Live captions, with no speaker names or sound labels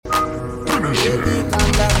baby,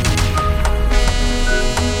 calm down.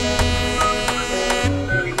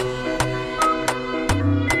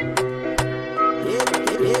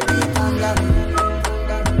 Baby, calm down.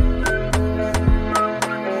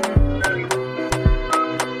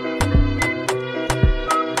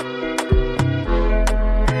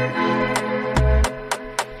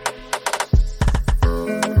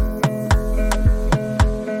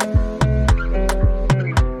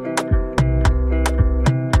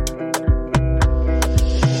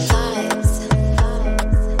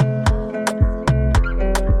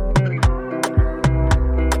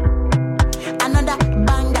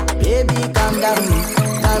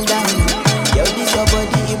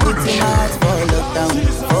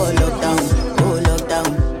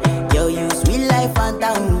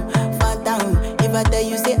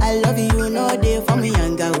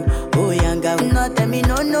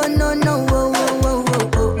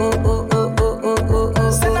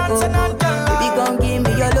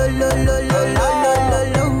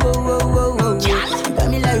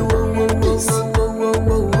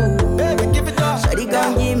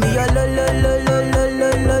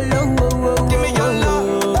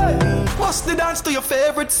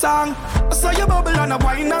 Song. So you bubble on a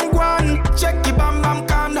wine and one. Check the bam bam,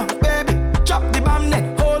 calm down, baby. Drop the bam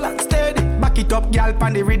then, hold on steady. Back it up, gal,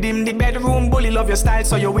 pan the rhythm. The bedroom bully love your style,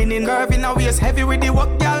 so you winning. Curve in a waist, heavy with the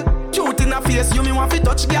work, gal. Truth in her face, you me want to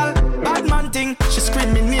touch, gal. Bad man thing, she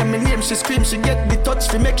scream me name, she scream, she get the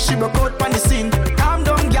touch, we make she broke out pan the scene. Calm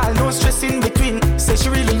down, gal, no stress in between. Say she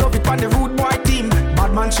really love it pan the rude boy team.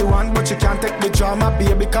 Bad man she want, but she can't take the drama.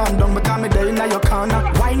 Baby, calm down, because me there in your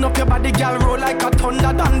corner. Wind up your body, gal, roll like a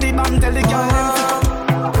thunder. Down the bam, tell the gal.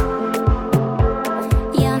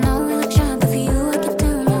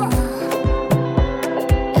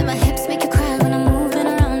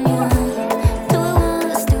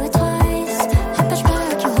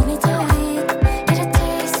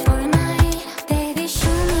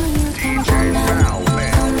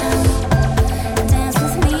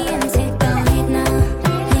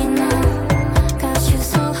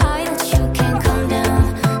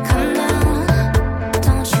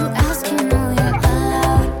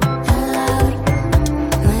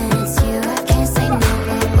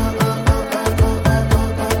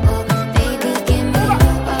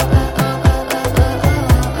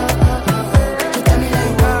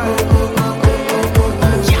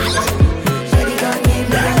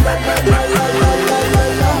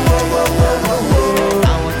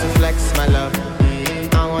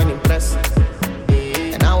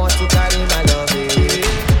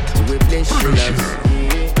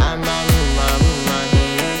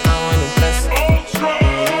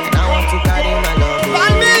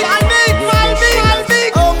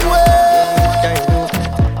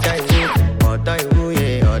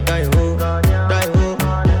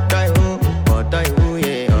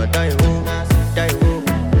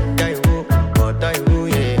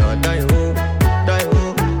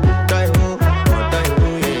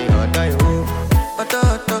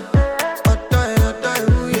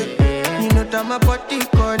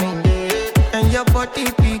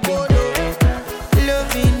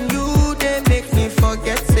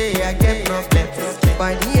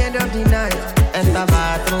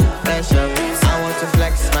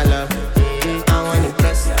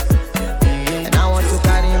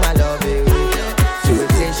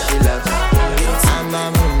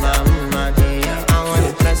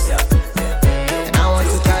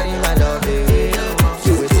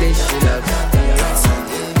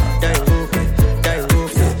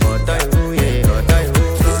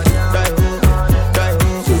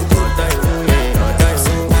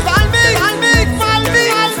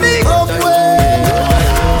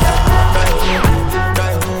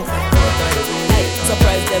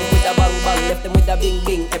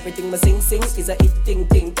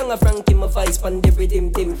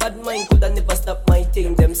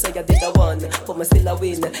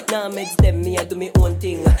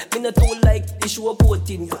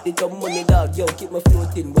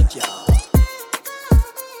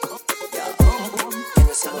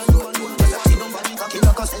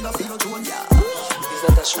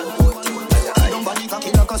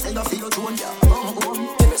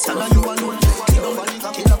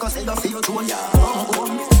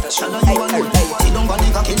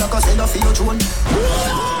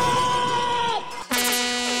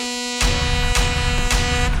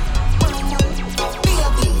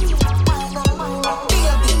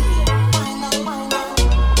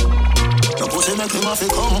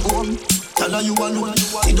 Tell her you alone.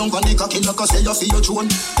 Sit down on the cocky like I say you feel your throne.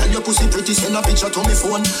 Tell your pussy pretty, send a picture to me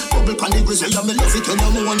phone. Bubble pan the grizzly, me love it when you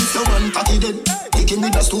moan. If you run cocky dead, kick him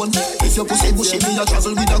with a stone. If your pussy bushy, me a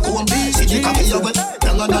travel with a comb. See the cocky you wet,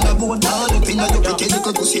 longer than a bone. All up inna your pretty little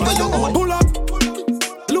pussy where you own. Pull up,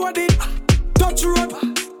 loaded, touch road,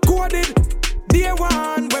 coded. Day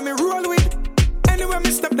one when me roll with. Anywhere me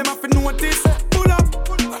step them up and notice. Pull up,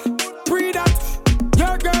 pre that,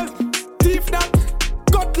 your girl, thief that.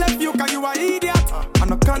 God left you 'cause you a idiot.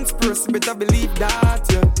 I'm a conspiracy, better believe that,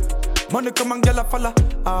 yeah. Money come and girl a follow.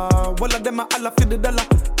 All of them a holla for the dollar.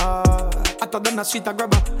 Hotter than a sheet a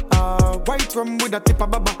grabber. White rum with a tip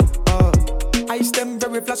of baba. Ice them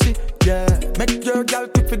very flashy, yeah. Make your girl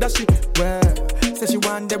quick for that shit, well. Say she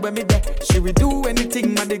want them when me there. She will do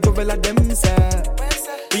anything, man, they go well at them, say.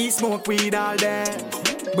 We smoke weed all day.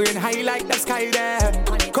 Burn high like the sky there.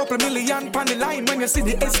 Couple million on the line when you see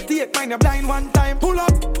the estate. Mind your blind one time. Pull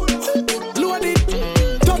up, load it,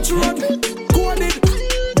 touch road, code it.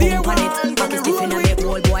 Day one, when we roll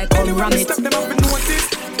with. Anyway, step them up and notice.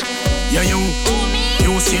 Yeah,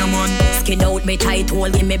 you see a man. Skin out me tight hole,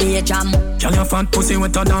 give me be a jam. Girl, your fat pussy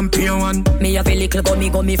with a damn pure one. Me have a little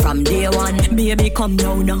gummy from day one. Baby, come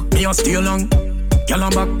now. Me a stay long. Girl,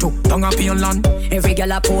 I'm back to tongue up your land. Every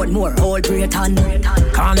girl a port more, whole Britain.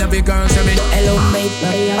 Call every girl, say me. Hello, mate.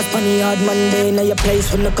 A funny hard Monday. Now your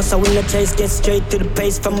place when the cause I win the chase. Get straight to the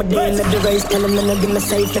pace from a day in the race. Tell them to give me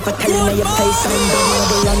safe. If I tell you now your place,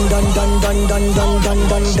 I'm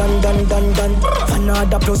done.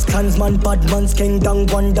 Fanada plus clansman, bad man's king, down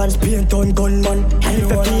one dance, paint on gunman. And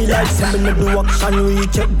if I feel like something to do action, we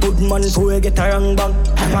check good man, so we get a wrong bang.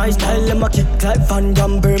 My style, I'm a kick like Van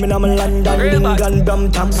Damme, Birmingham, London, England,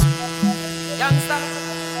 Brampton. Youngster,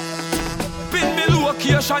 pin me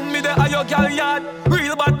location, me the higher gal yard.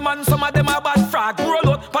 Real bad man, some of them are bad frag.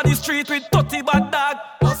 Roll out on the street with 30 bad dog.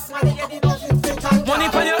 Money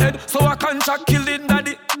on your head, so I can't track killing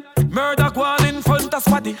daddy. Murder go on in front of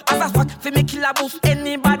spotty. As a fact, fi me kill a boof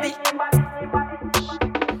anybody.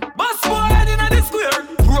 Boss boy head inna the square.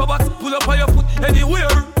 Robots pull up on your foot anywhere.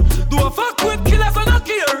 Do a fuck with killers and not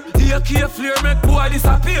care. The AK flare make boy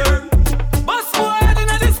disappear. Boss boy head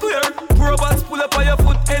inna the square. Robots pull up on your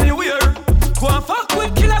foot anywhere. Go and fuck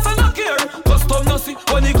with killers and not care. Custom no see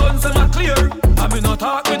when the guns are not clear. I me no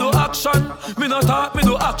talk, me do action. Me no talk, me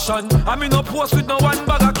do action. I me no post with no one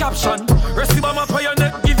bag of caption. Receive on my prayer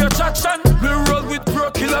neck, give your traction. Me roll with pro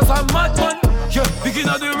killers and madman. Yeah, begin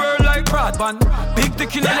of the world like Bradman. Big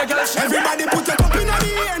dick in your girl. Everybody put your cup in the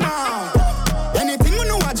air now. Anything we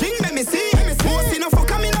know a drink, let me see. Most in a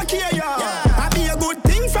fuck, I'm in a care, yeah. I be a good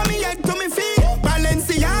thing from me head to me feet.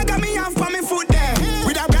 Balenciaga me have for me foot there.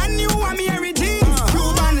 With a brand new one, me every jeans.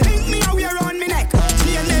 Cuban link me a wear on me neck.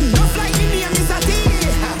 Chain them just like me name is a T.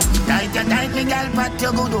 Tight me gal pat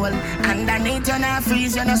your good hole. Underneath you not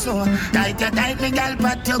freeze you no snow. Tight me gal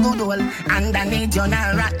pat your good hole. Underneath you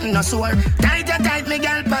not rotten no sore. Tight me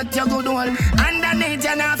gal pat your good hole. Underneath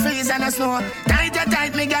you not freeze you no snow.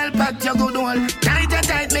 Tight me gal pat your good hole.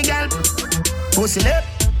 Tight me gal. Pussy lip,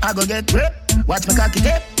 I go get grip. Watch me cocky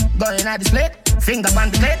dip. Going at the split. Finger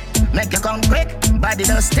on the clip. Make you come quick. Body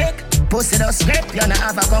don't stick. Pussy don't skip. You no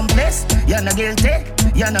have a complice. You no guilty.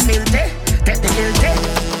 You no filthy. Take the guilty.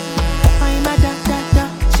 I'm a da.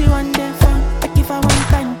 She want them fun. I give her one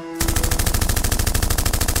time.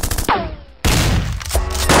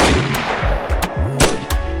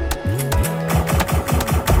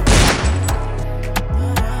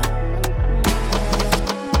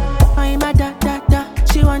 I'm a da.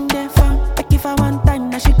 She want them fun. I give her one time.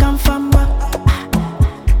 Now she come from back.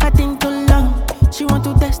 I think too long. She want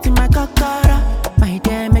to test in my cockara. My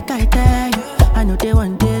dear, make I tell you. I know they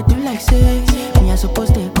want to do like say. Me I suppose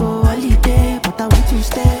they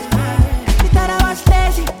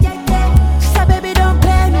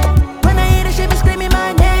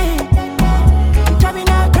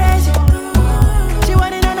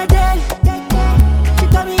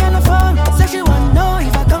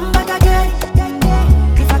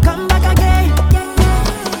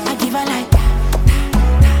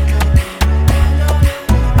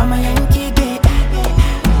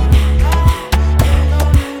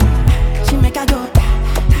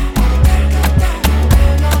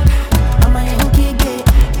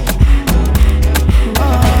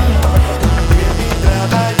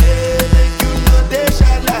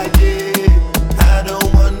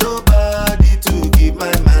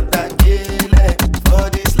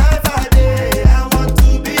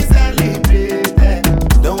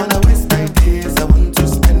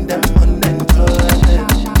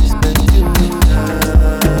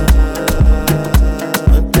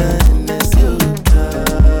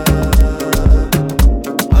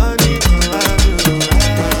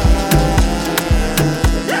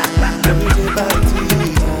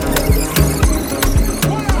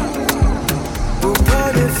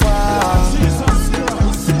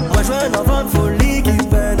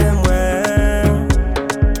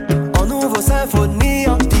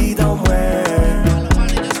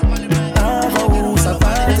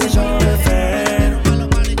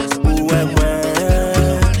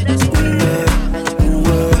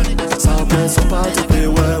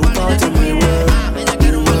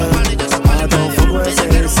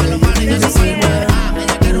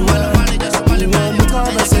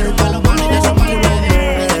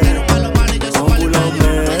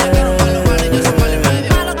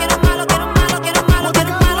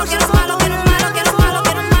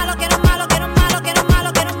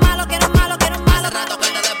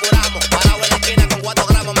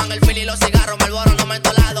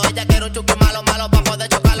malo, malo, pa' poder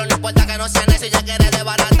chocarlo. No importa que no sea necio, ya quiere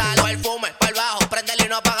desbaratarlo. El fume, pa'l bajo, prendelo y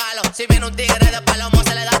no apagarlo. Si viene un tigre de palomo,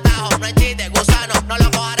 se le da tajo. No es chiste, gusano, no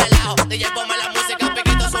lo coja relajo. DJ, ponme la música, un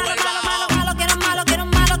piquito, sube el bajo. Quiero malo, quiero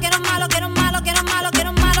malo, quiero malo, quiero malo, quiero malo,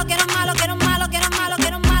 quiero malo, quiero malo, quiero malo, quiero malo,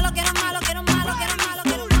 quiero malo, quiero malo, quiero malo, quiero malo,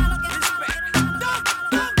 quiero malo,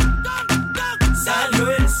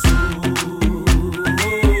 Salió el sol,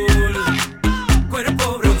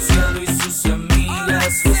 cuerpo bronceado y sus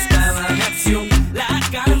amigas buscaban acción. La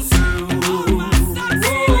canción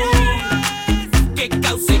que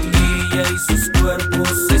causa en ella y sus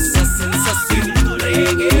cuerpos esa sensación.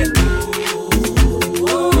 Reggaetón,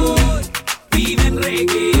 viven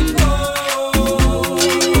reggaetón.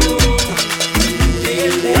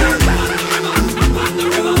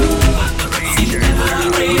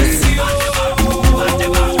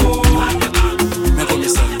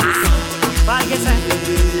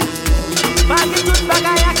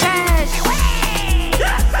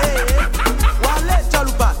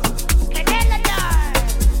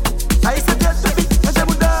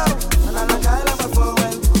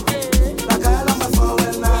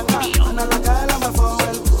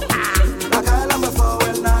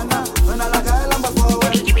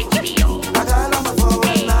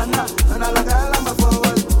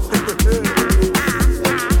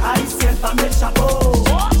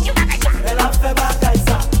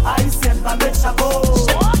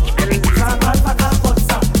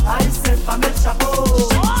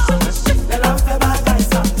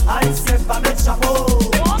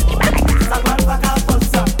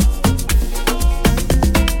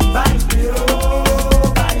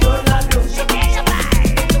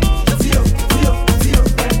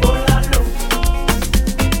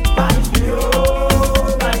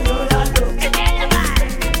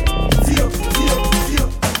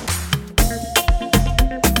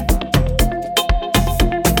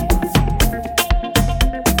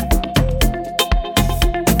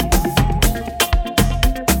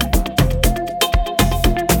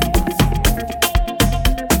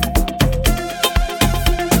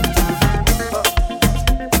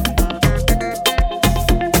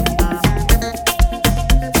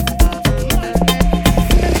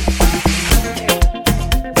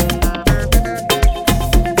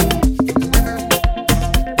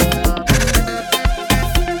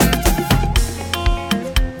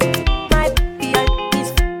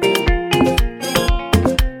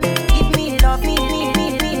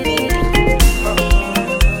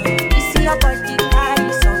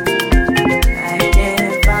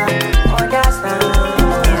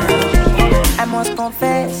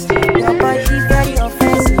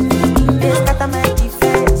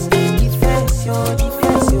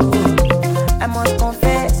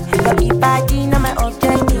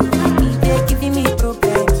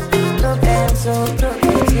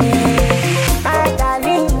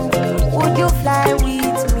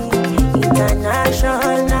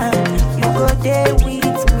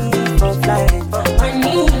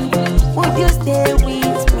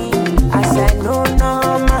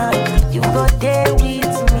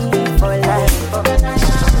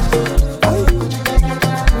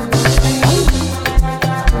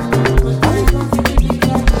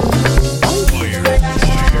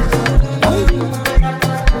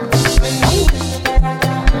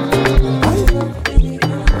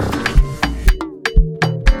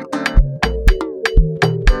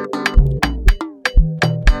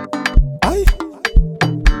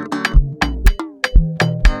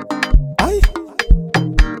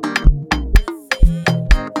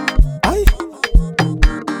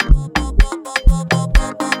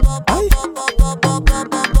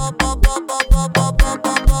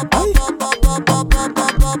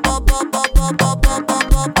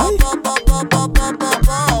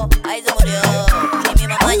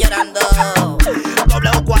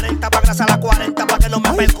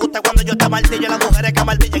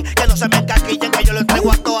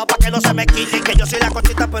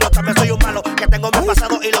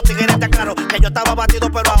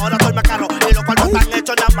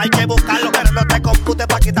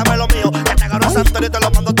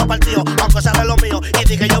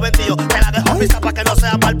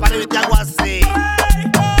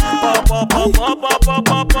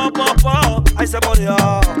 Ay, se murió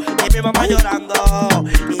y mi mamá llorando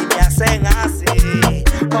y me hacen así.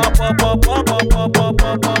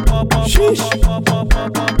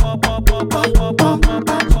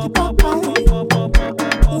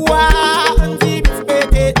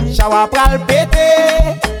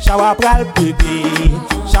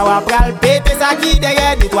 Shower pral pété, ça qui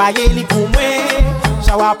derrière nettoyer li pou mwen.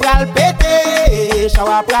 Shower pral pété,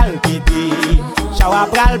 shower pral pété. Shower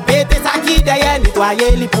pral pété, ça qui derrière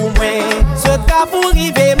nettoyer li pour moi. Saute ka pour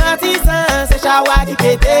rive Matisan, c'est shower qui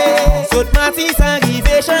pété. Saute Matisan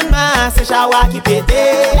rive Chanma, c'est shower qui pété.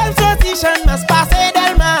 Elle sorti Chanma, passé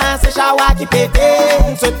Delma, c'est shower qui pété.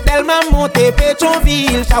 Saute Delma monté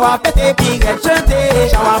Pétionville, shower pété pirate chanté.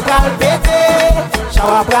 Shower pral pété,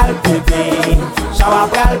 shower pral pété. Shower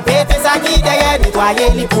pral pété, ça qui derrière nettoyer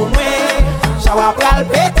li pour moi. Shower pral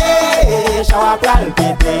pété, shower pral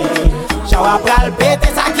pété. Shower pral pété,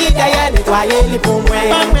 ça qui derrière nettoyer li pour moi.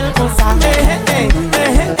 Comme ça,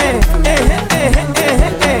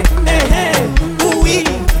 oui,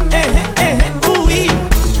 oui.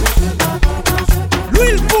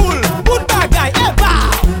 L'huile poule, bout de bagaille, bah.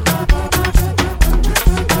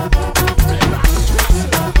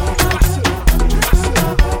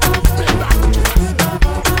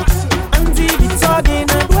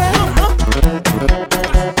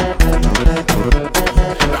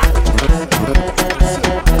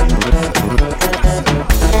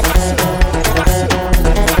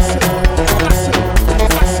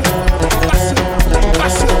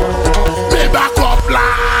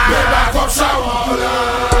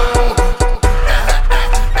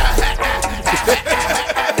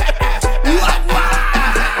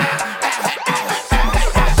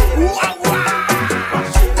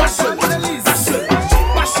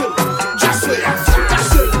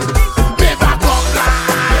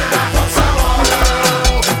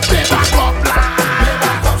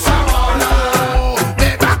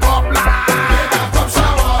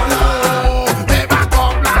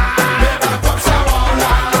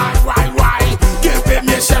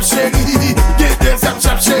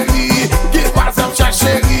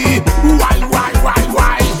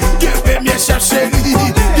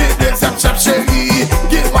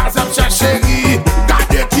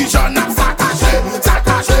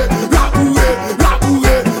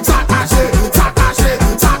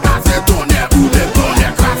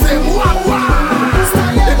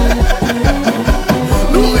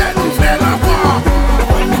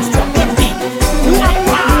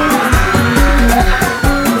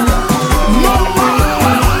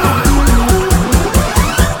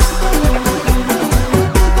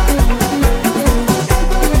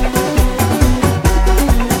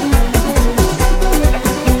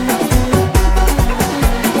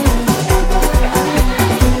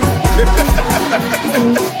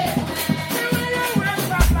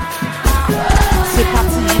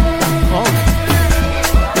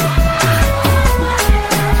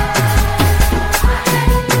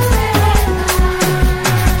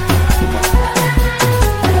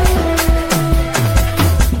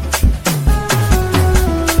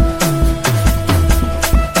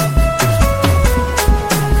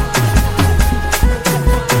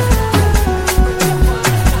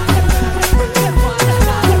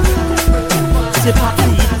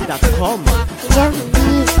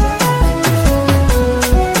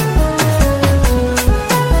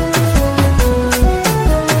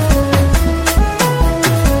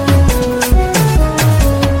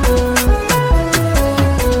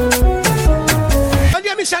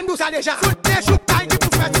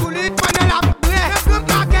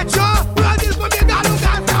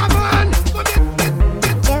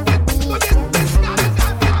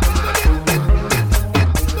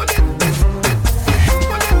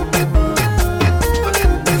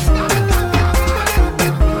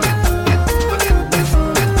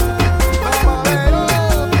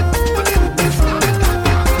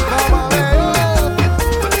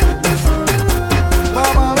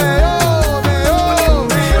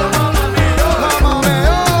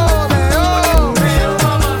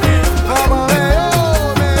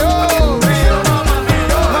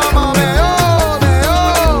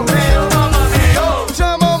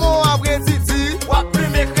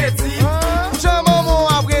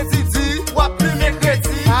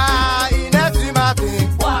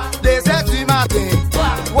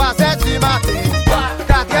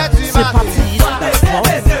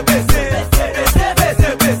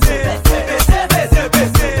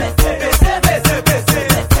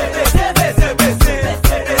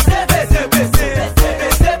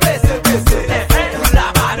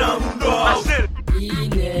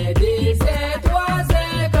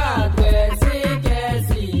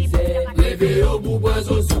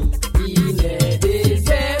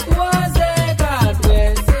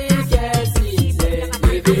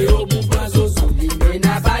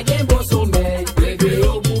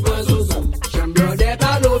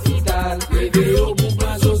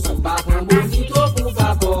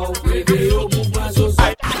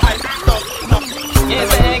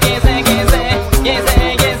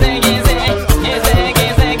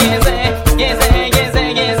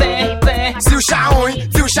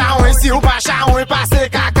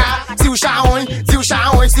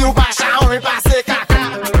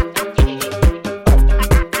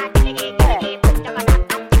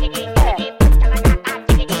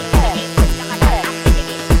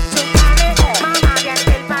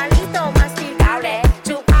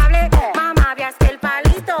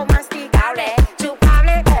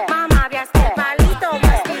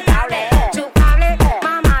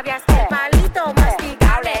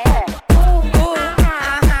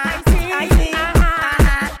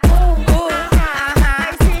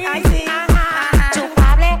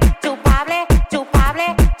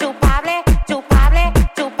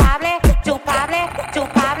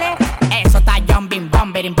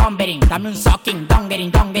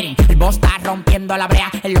 mundo la brea.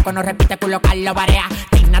 El loco no repite, culo Carlos Barea.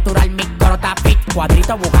 Team natural, mi coro T.A.P.E.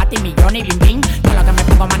 Cuadrito, Bugatti, millones y bling bling. Todo lo que me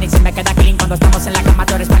pongo man y se me queda clean. Cuando estamos en la cama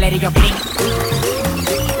tú eres Valerio y yo clean.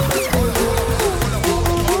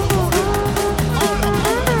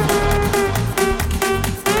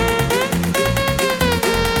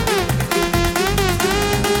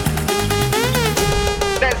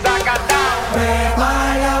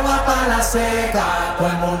 Seca, todo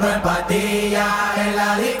el mundo en patilla en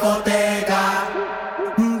la discoteca.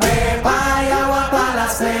 Pepa y agua para la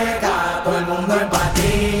seca, todo el mundo en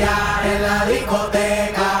patilla en la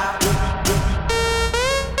discoteca.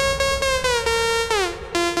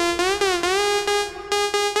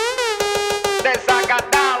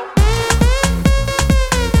 Desacatado.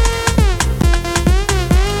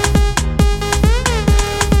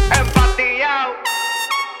 Empatillado.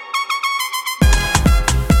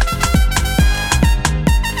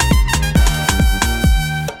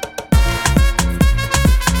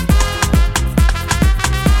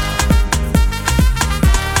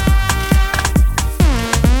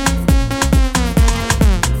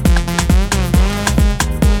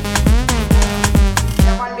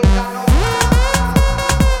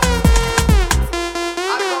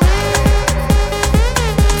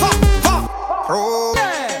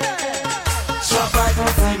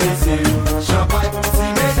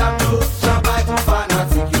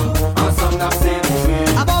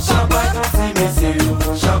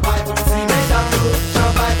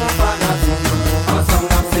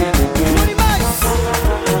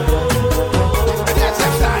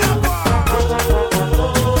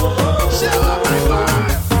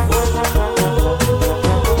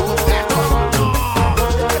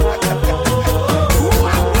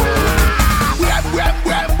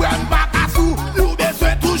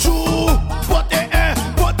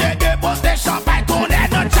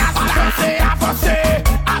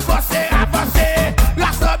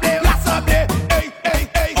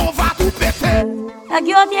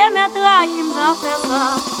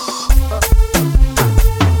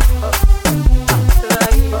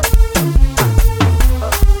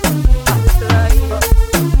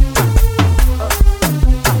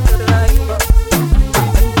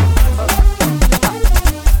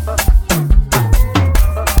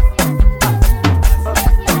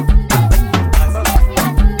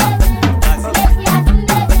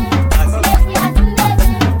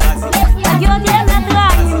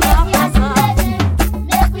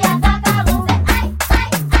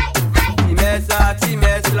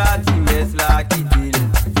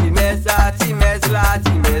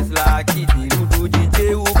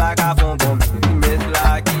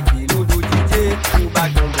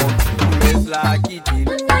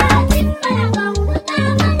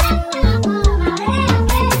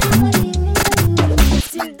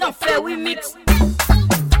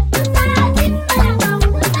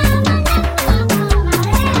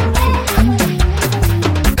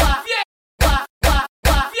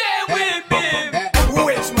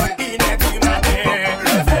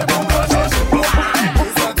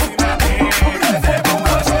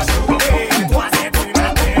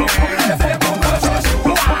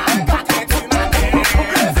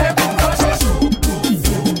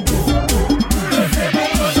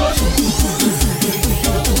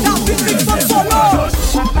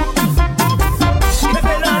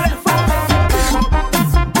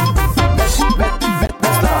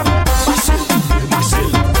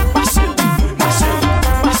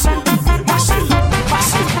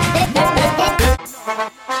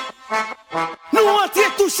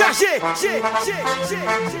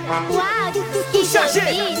 Tout chargé.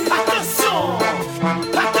 Attention,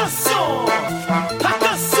 attention,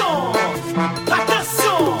 attention,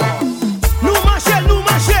 attention. Nous mangez,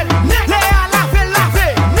 les à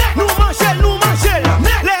laver. Nous mangez,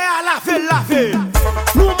 les à laver.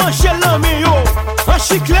 Nous mangez l'amio, un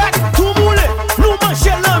chiclette, tout moulé. Nous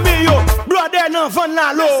mangez l'amio, brother n'en vend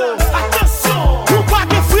la l'eau. Attention, nous pas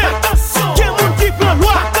de frères. Attention, qui moun qui prend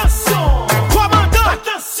loi. Attention, commandant.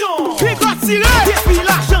 Attention, qui va tirer. Depuis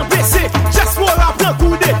l'argent baissé, j'espère la prend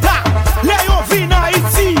coup d'état. Les yon vin à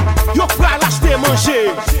Haïti, yon pral l'acheter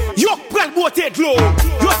manger. Yon pral botter de l'eau.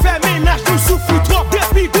 Yon fait ménage, nous souffre trop.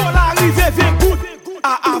 Depuis qu'on arrive, 20 gouttes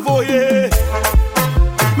à avoyer.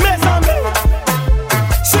 Mes amis,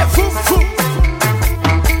 c'est fou.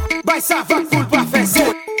 Bah ça va pour pas faire ça.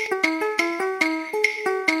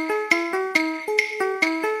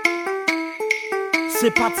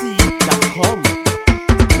 C'est parti, d'accord.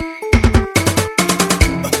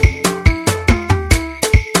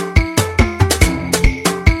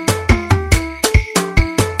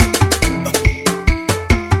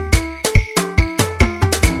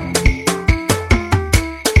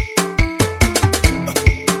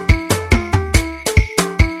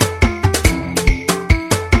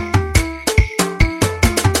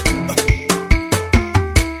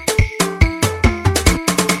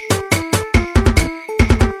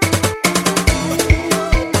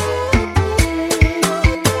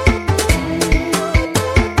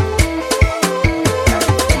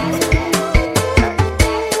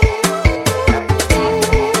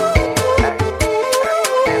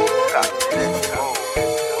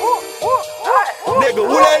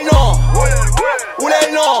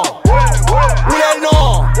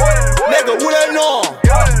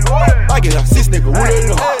 roulé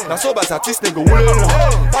non. La soba ça twist nègre roulé non.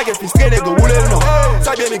 Pas que fisqué nègre roulé non.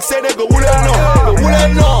 Ça bien mixé nègre roulé non. Roulé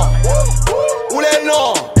non. Roulé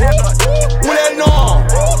non. Roulé non.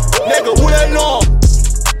 Nègre roulé non.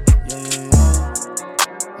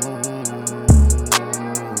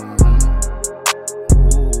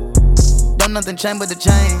 Don't nothing change but the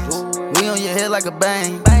chains. We on your head like a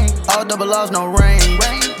bang. All double loss, no rain.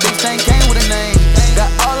 Big thing came with a name. Got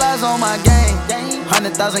all eyes on my game.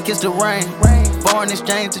 100,000 kiss the rain. Foreign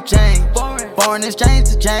exchange to change. Foreign exchange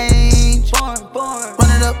to change.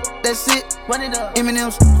 Run it up, that's it.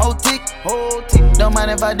 M.I.X, whole tick. Don't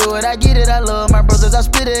mind if I do it, I get it. I love my brothers, I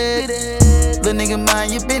spit it. Little nigga,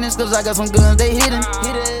 mind your business, cause I got some guns, they hidden.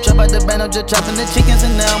 Chop out the band, I'm just chopping the chickens,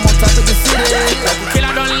 and now I'm on top of the city.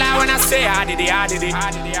 Killer don't lie when I say I did it.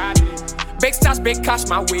 Big stars, big cash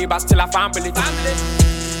my way, but still I can't believe it.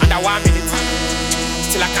 And I want it.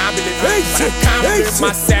 Still I can't believe it. But I can't believe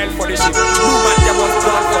myself for this shit. No man there was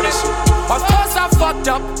born for this shit. Of course I fucked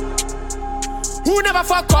up. Who never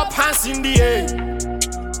fuck up? Hands in the air.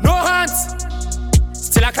 No hands.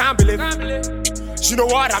 Still I can't believe it. You know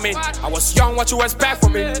what I mean? I was young, what you expect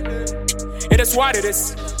from me? It is what it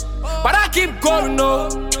is. But I keep going, no.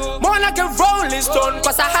 More like a rolling stone,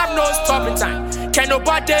 cause I have no stopping time. Can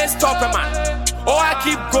nobody stop a man? Oh, I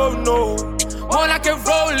keep going, no. More like a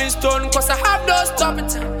rolling stone, cause I have no stopping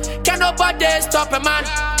time. Can nobody stop a man?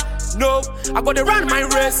 No, I gotta run my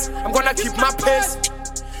race. I'm gonna keep my pace.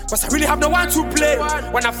 Cause I really have no one to play.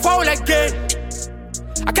 When I fall again,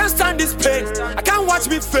 I can't stand this pain. I can't watch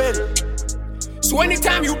me fail. So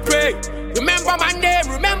anytime you pray, remember my name,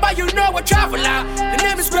 remember you know a traveler. The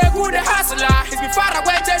name is Greg Wood, the hustler. He's been far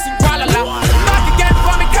away, chasing Kuala. Back again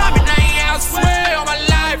from me coming, I swear on my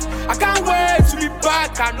life. I can't wait to be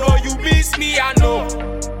back. I know you miss me, I know.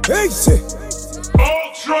 Hey, say.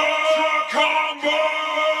 Ultra Combo.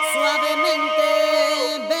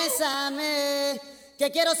 Suavemente, bésame,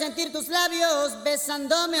 que quiero sentir tus labios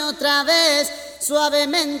besándome otra vez.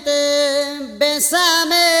 Suavemente,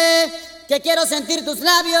 bésame, que quiero sentir tus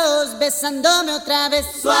labios besándome otra vez.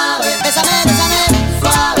 Suave, bésame, bésame,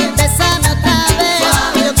 suave, bésame otra vez.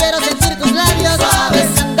 Suave, yo quiero sentir tus labios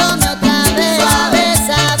besándome otra vez. Suave,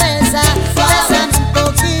 besa, besa, bésame un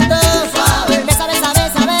poquito. Suave, besa, besa,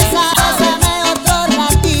 besa, besa, bésame otro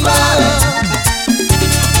ratito.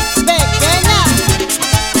 Pequeña,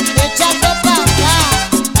 échate pa' acá.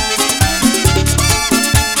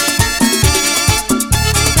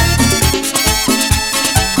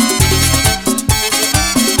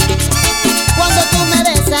 Cuando tú me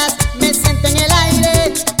besas, me siento en el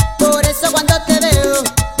aire.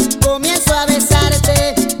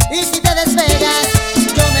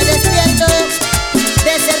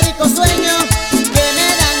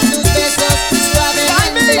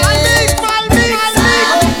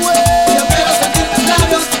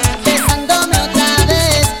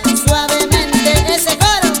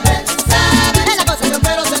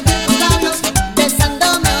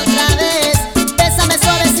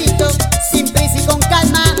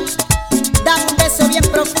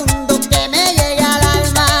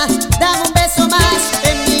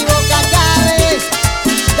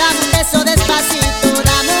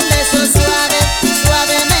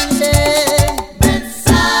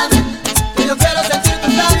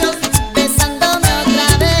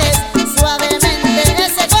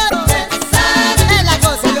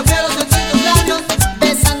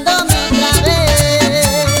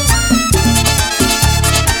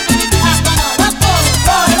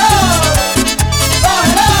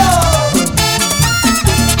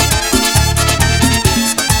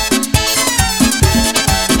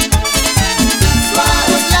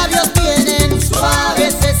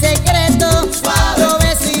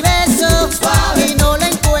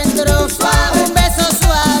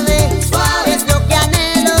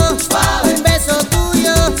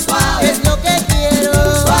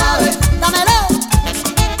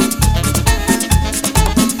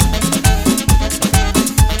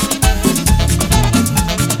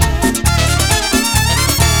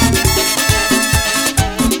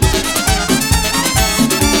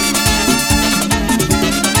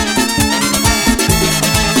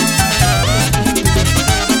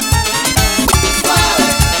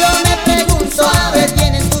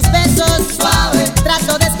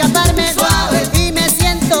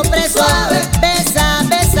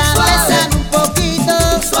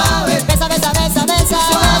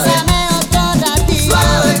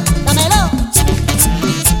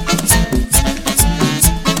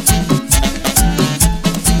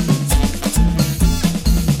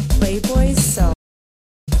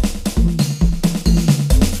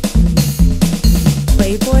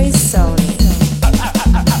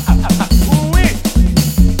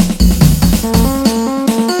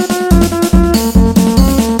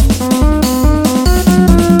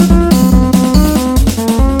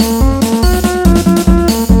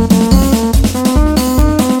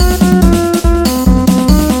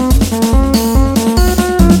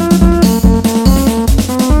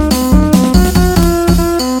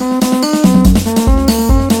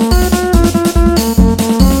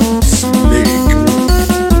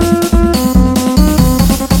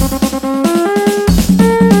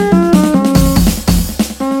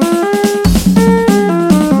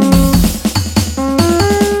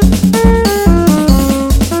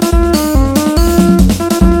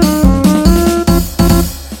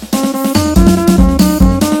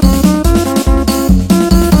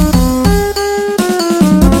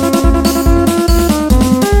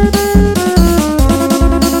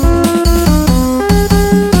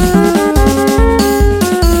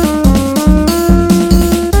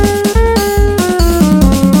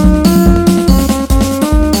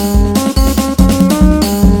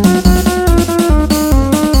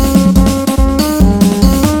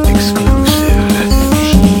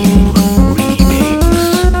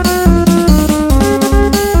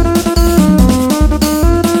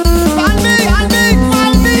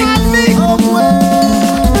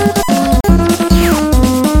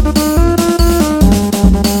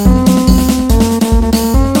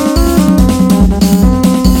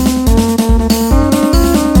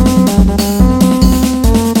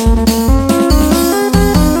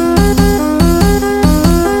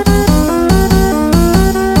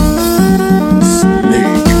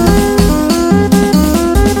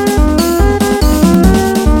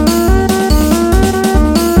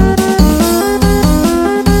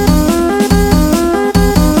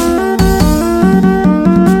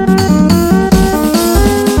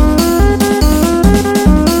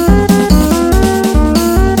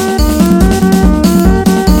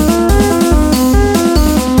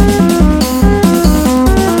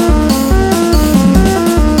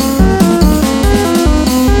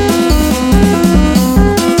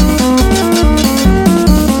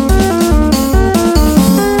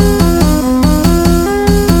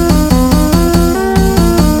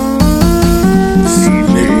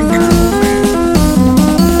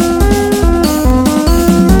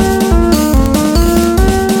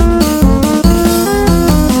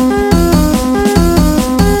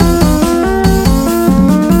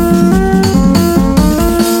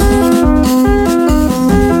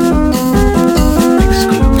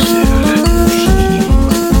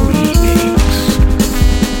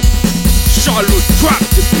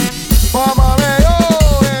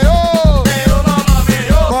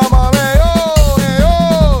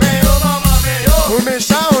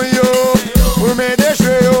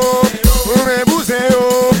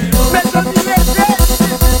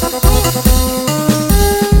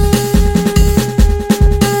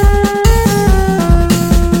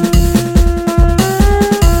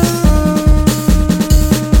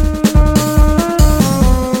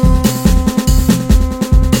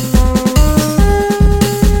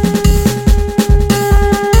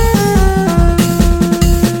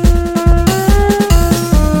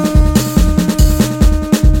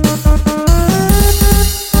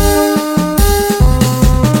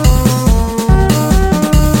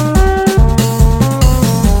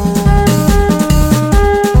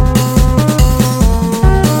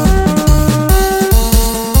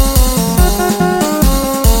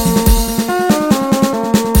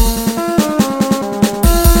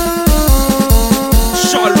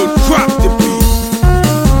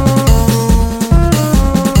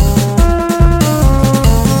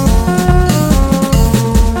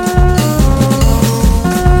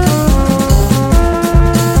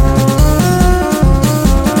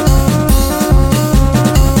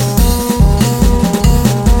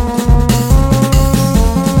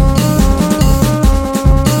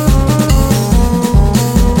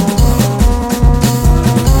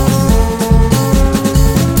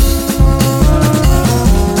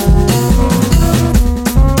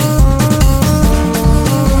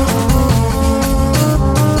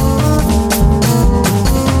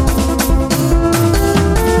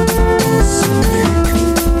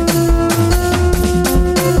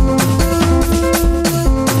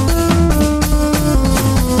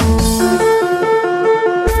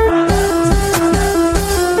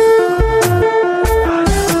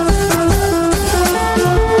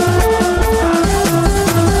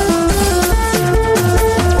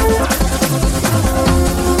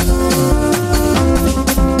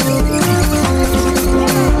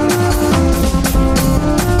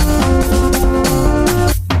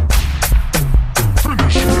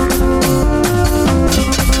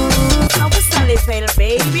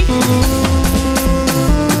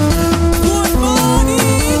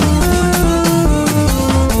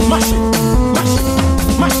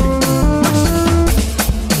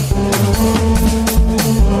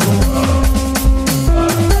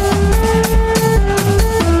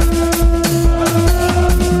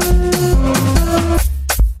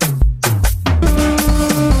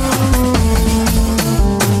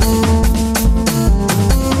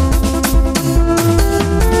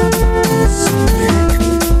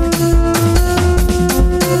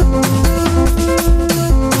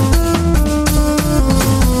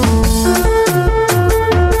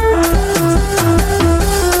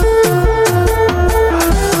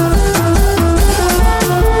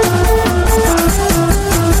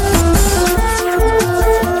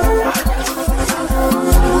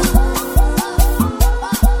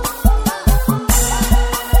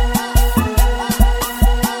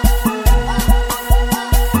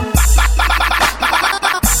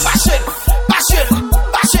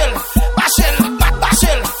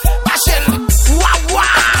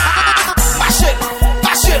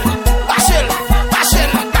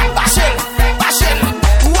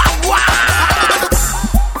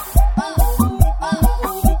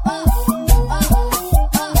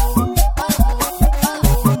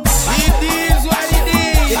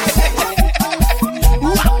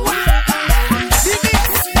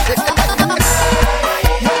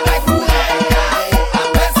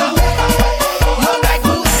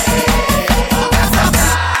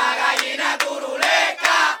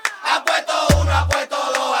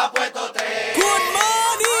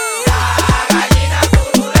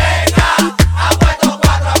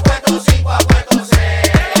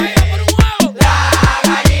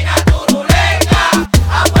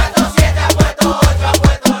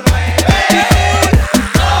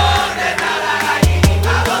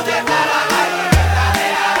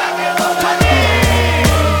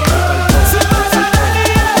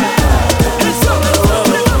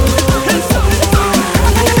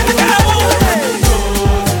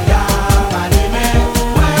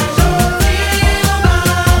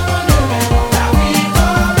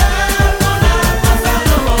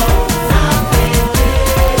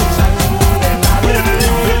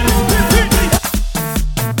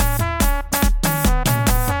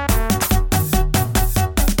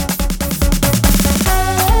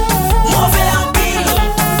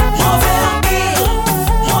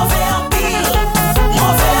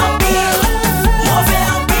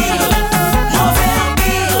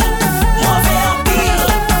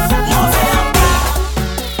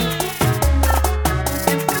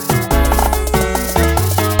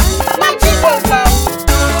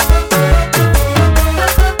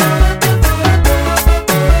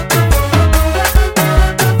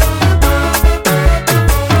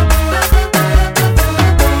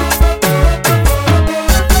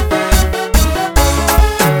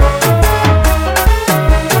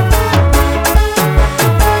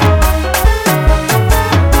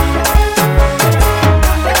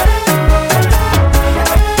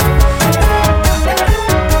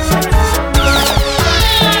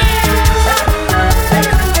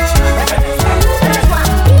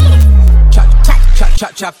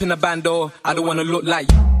 Chap in the bando, I don't wanna look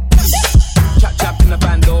like you. Chap in the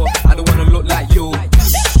bando, I don't wanna look like you.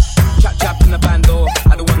 Chap in the bando,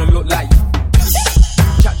 I don't wanna look like you.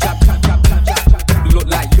 Chap, look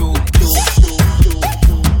like you.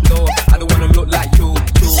 No, I don't wanna look like you.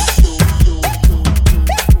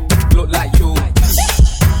 Look like you.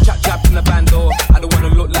 Chap in the bando, I don't wanna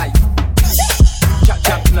look like you.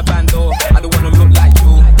 Chap in the bando, I don't wanna look like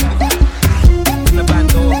you. In the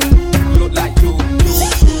bando, look like you.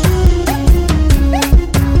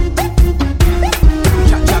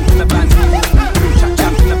 Chap in the bando,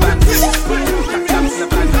 chap in the bando, chap in the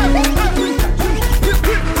bando.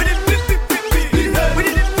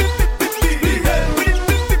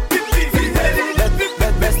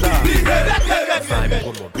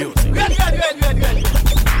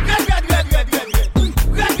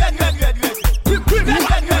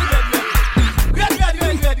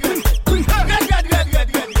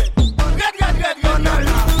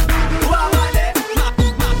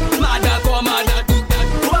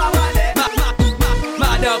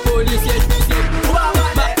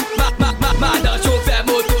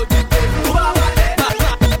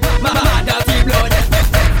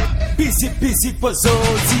 Busy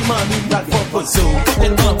puzzle, si mami gal for puzzle.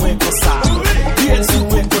 El man mwen kosa, bien sou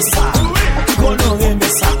mwen kosa. Konon reme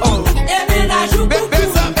sa, oh. Emenajou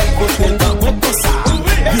koukou. El man mwen kosa,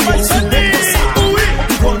 bien sou mwen kosa.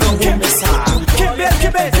 Konon reme sa. Kebe.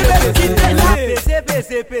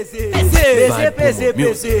 Pese.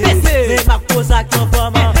 Me mak kosa kyan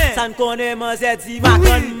fama. San konen man zè di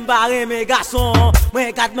makan mbare me gason.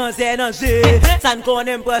 Mwen kat man zè nanje. San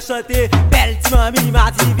konen mpre chante. Bel ti mami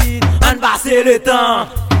ma divine. An passe le temps.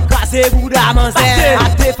 Kase gouda man zè. A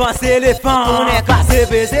défense l'éléphant. On est kase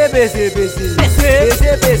pese.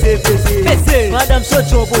 Madame sot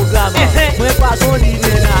son programme. Mwen pa son ligne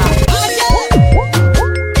la.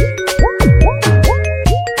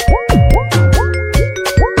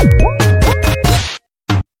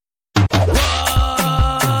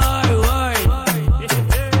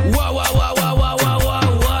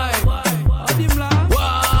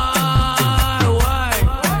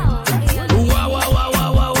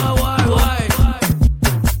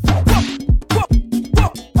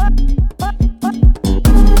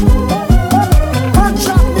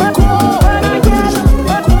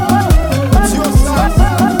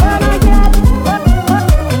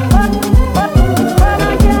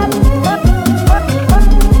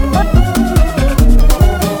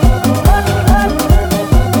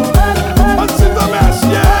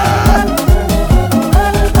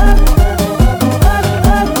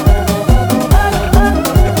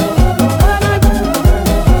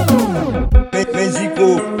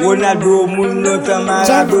 Ronaldo, Munota,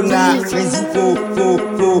 Maradona, Mexico,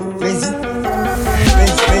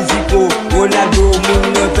 Mexico, Ronaldo,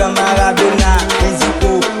 Munota, Maradona, Mexico,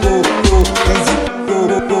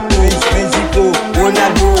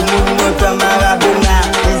 Ronaldo, Munota, Maradona,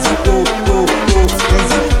 Mexico,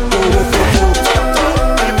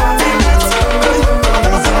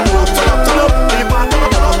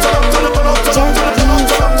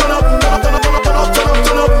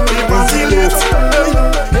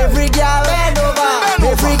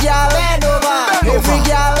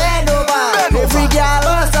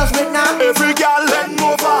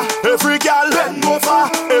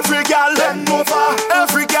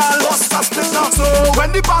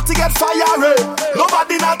 when the party get fiery,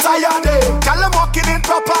 nobody not tired. Call them walking in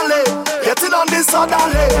properly, getting on this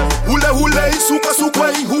suddenly. Hule hule, super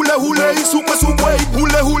super, hule hule, super super,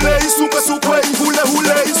 hule hule, super super, hule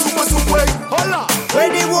hule, super super. Hola.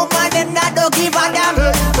 When the woman them not don't give a damn.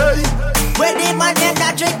 Hey. When the man them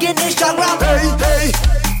not drinking Instagram. Hey.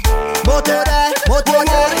 Motor there. Party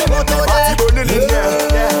burning in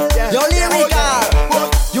there. Yo lyrical.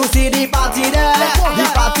 You see the party there. The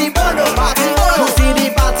party burn up party. You see the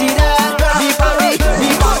party there. The party.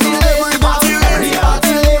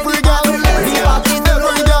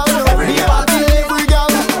 Every girl.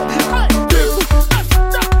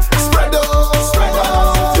 Spread out.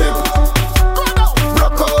 Dip.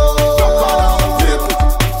 Rock out. Dip.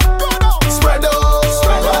 Spread out.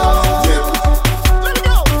 Dip.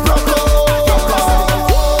 Rock out.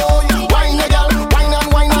 Wine a gal. Wine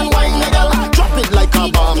a gal. Drop it like a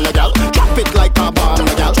bomb, a gal. Drop it like a bomb,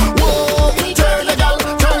 a gal. Whoa, turn a gal.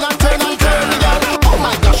 Turn a gal. Oh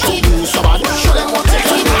my gosh, you so bad. Show them what they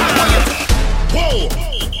can do. Whoa,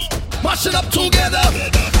 mash it up together.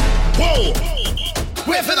 Whoa,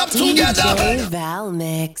 wave it up together. DJ Val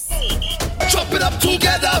Mix. Chop it up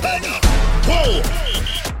together. Whoa.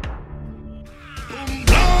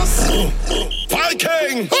 Blast.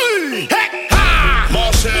 Viking. Hey. Ha.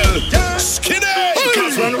 Marshall. Skinny.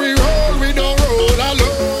 Cause when we roll, we don't roll alone.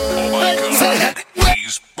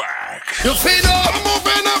 You feel no, I'm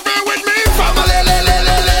moving up here with me, family, le, le,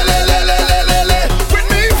 le, le, le, le, le, le, le, le. With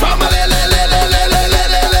me, family, le, le, le, le, le, le,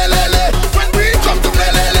 le, le, le, le. When we come to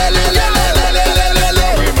play, le, le, le, le, le, le, le, le, le, le.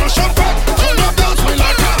 We mash up up, turn up dance, we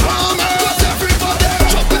like a hammer. Cause everybody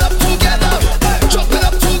jump it up together, jump it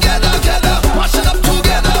up together, together. Mash it up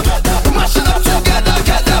together, mash it up together,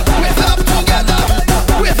 together. With it up together,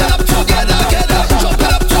 with it up together, together. Jump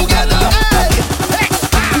it up together, hey, hey.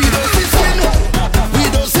 We don't see skin, we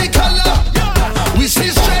don't see color. We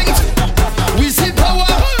see strength, we see power.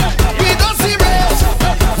 We don't see race,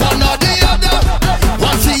 one or the other.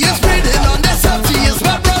 Once he is breathing on the earth, he is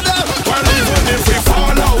my brother. Well, even if we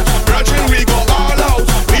fall out, brethren, we go all out.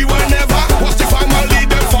 We will never watch the family,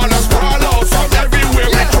 them fall and sprawl out. From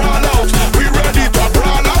everywhere we crawl out, we ready to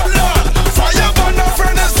brawl out. Lord, fire burn our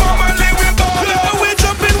friends, family, we ball out. We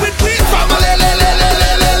jumping with me, family, le, le, le,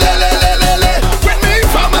 le, le, le, le, le, le. With me,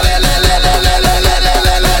 family, le, le, le, le, le, le, le,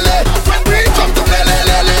 le, le, le. When we come to play, le,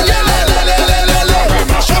 le, le, le, le, le, le, le, le. We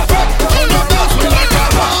mash up up, turn up dance, we like a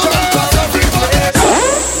hammer. Cause everybody.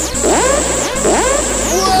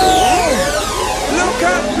 Look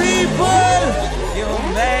at people, you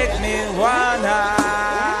make me wanna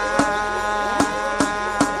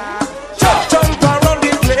jump around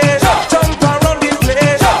the place, jump around the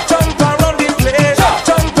place, jump around the place,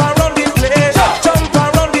 jump around the place, jump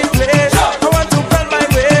around the place. I want to bend my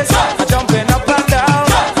waist, I'm jumping up and down,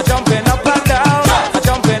 I'm jumping up and down, I'm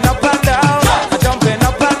jumping up and down, I'm jumping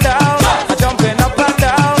up and down, I'm jumping up and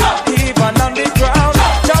down, even on the ground,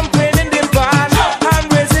 jumping in the van, and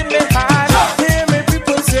raising my hand. Hear me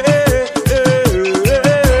people say,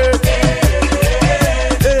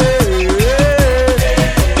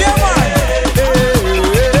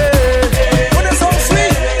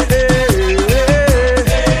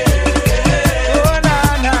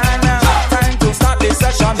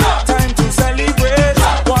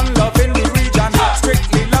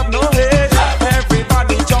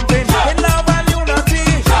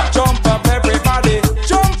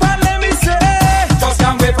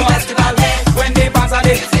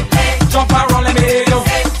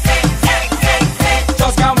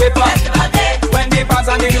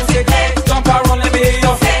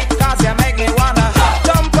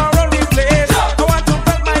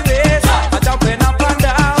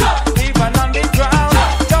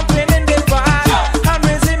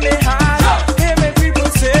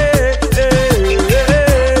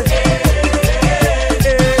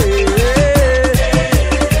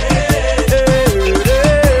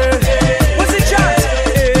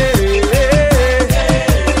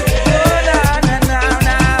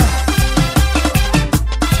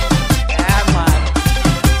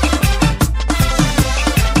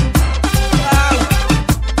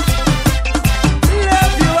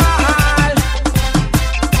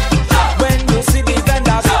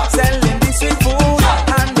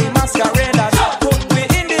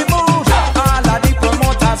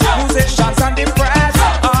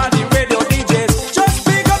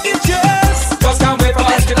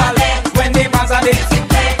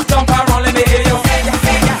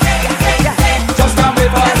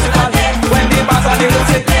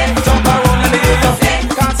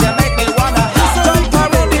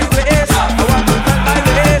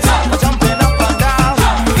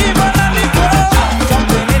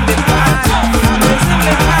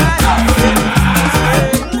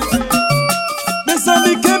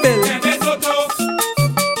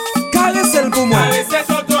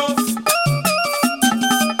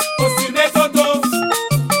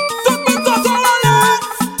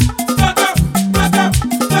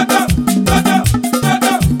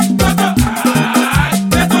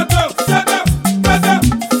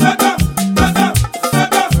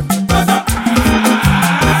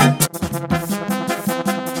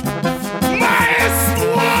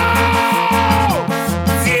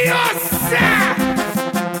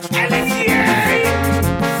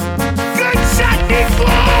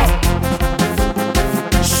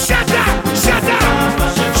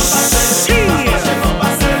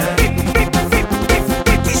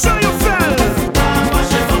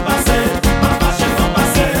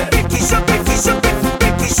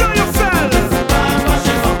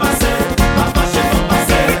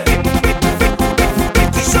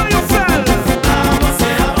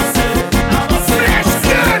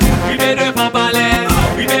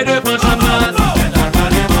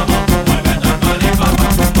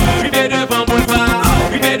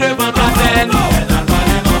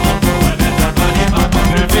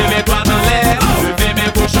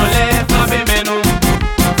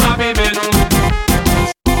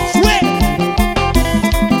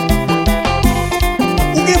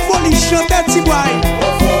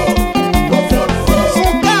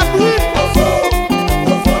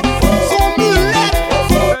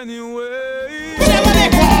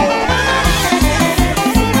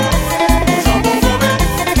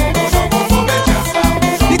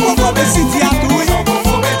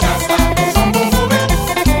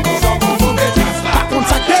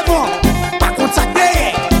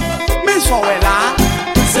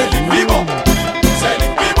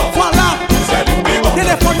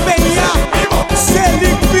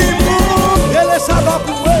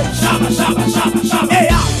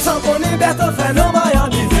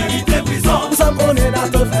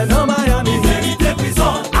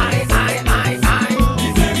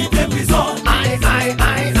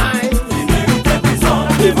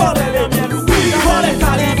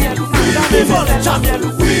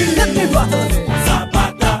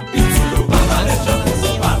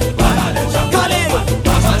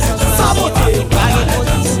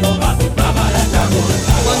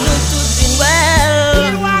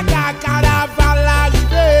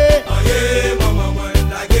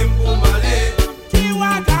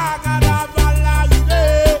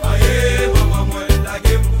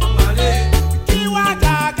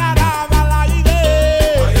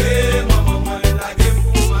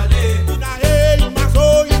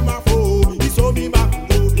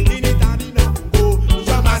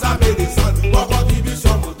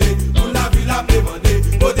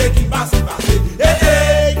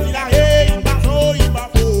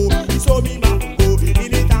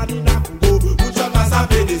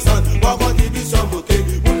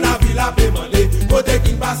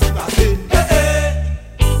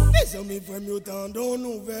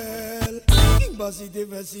 belle. King Bassi te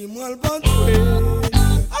fait si moi le bandoué.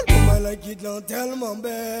 Album I like it là tellement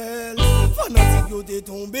belle. Fanatique yo t'es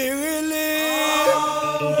tombé relé.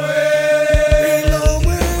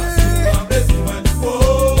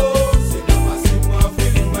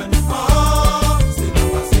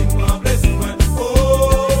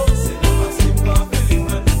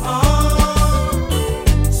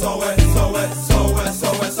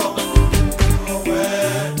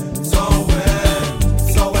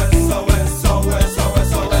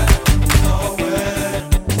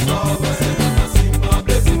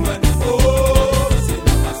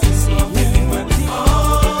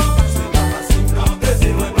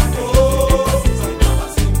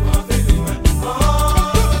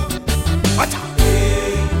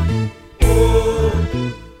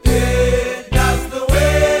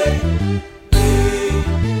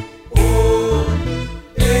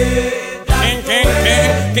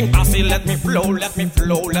 Let me flow, let me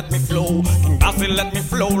flow, let me flow. King Bassi, let me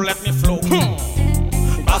flow, let me flow.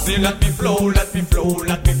 Bassi, let me flow, let me flow,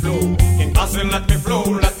 let me flow. King Bassi, let me flow,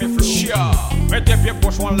 let me flow. Chia, mets tes pieds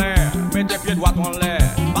gauche en l'air, mets tes pieds droits en l'air.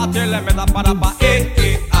 Battez-les, mets ta pas,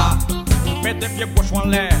 ah. Mets tes pieds gauche en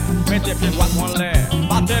l'air, mets tes pieds droits en l'air.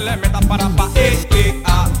 Battez-les, mets ta pas,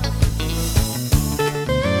 ah.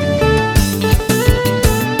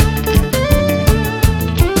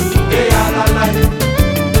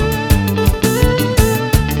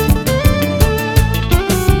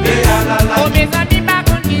 Oh mes amis, pas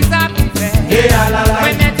qu'on qui ça pour faire.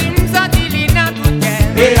 Ouais, mais tu me sentis li dans tout cœur.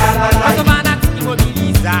 Parce qu'on va n'a qui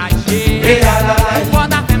mobilise âgé. Pour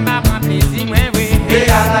ta femme, pas prendre plaisir, moi, oui.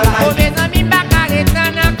 Oh mes amis, pas carré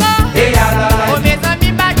t'en encore. Oh mes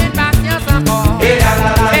amis, pas de patience encore.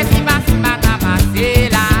 Mais si pas ta passé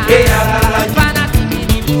là. Pas n'a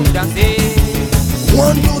qui pour danser. 1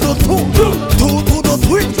 to the 2, 2 to the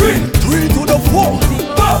 3, 3 to the 4.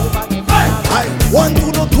 1 to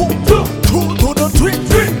the 2, 2 to the 3,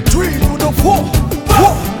 3 to the 4.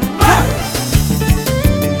 4.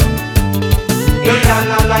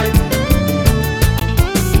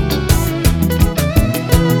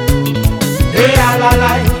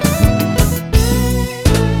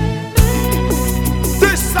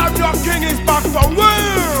 This time your king is back for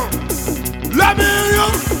real. Let me hear you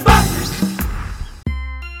back.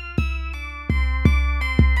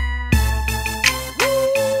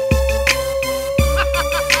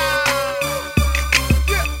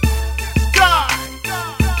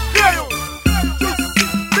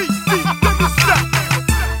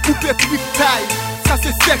 Ça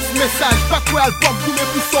c'est sexe message. Pas quoi album, tous les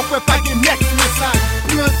plus sont pas de next message.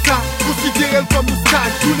 Prends ça, considérez-le comme une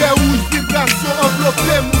stage. Tous les rouges vibrations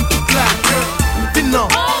enveloppées, mon tout claque. Dis non,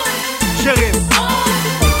 Jérémy,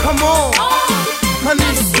 come on,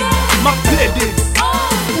 Manis, m'a plaidé,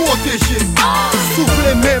 protégé,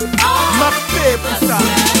 soufflé même, m'a fait pour ça.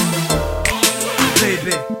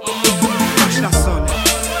 Baby, marche la sonne,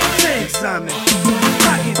 fais examen,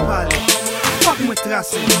 pas rien parler. Fuck me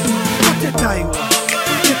tracé, côté Takeova,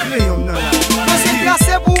 j'ai crayon dans la. C'est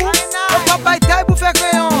tracé pour, on va pas taille pour faire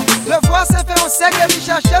crayon. Le voix c'est fait en sec et lui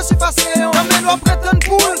chercher sur face crayon. Comme les noirs prétendent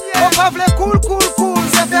cool, on va v'ler cool.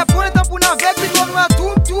 C'est fait pour le temps pour n'avec, puis qu'on doit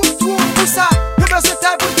tout. Pour ça, le besoin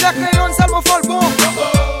taille pour faire crayon, ça me fait le bon.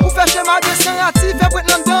 Pour faire schéma de senratif, faire pour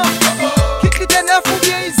dedans. Qui quitte neuf ou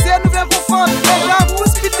bien isé, nous venons confondre. Et j'avoue,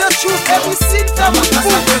 speed de chou, et puis s'il fait mon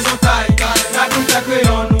fou. Besoin taille, la nous fait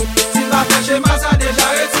crayon nous. Chez Massa déjà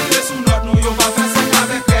retiré sous notre nous, yo pas fait ça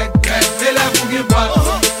avec Greg, élève ou bien boîte.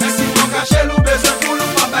 Mais si on cache l'ou besoin pour nous,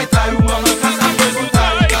 pas baille taille ou maman, quand ça besoin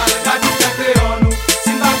taille, la nous fait crayon nous.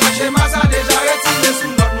 Si on cache Massa déjà retiré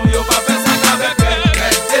sous notre nous, yo pas fait ça avec Greg,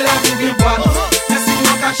 élève ou bien boîte. Mais si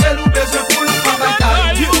on cache l'ou besoin pour nous, pas baille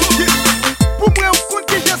taille. Pour moi, on compte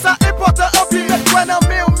que j'ai ça important, en plus, mettre quoi dans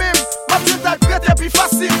mes ou même. Ma petite taille prête et puis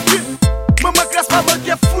facile. Maman classe, maman qui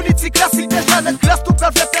est fourniture classique, déjà dans classe, tout le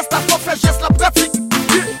fait test, la fois fait geste, la pratique.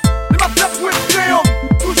 Les matins pour être crayon,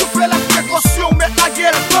 toujours fait la précaution, mais la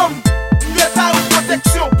gueule comme l'état ou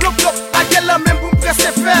protection. Bloc, la gueule la même pour me presser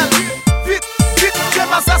faire. Vite, j'ai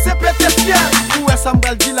ma ça, c'est pété fier. Ouais, ça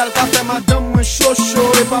me dit là, le café, madame, moi chaud,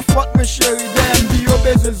 et pas faute, mes chéris, d'aime, bio,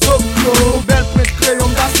 baiser, zoclo. Belle prête crayon,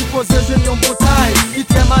 gars, supposé, je n'ai pas taille. Il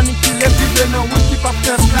t'est manipulé, puis non, oui, qui pas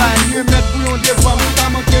faire style. Mieux mettre bouillon des voix, mon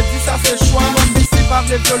maman qui dit ça, c'est choix. Même si c'est pas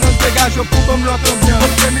de violence, dégage, pour me l'entendre bien. Au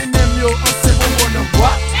féminin, yo, on sait bon, on en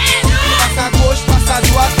voit. Passe à gauche, passe à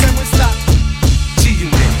droite, fais-moi ça.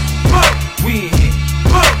 We in here.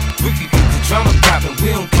 We can keep the drama poppin', we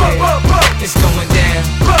don't care. It's going down,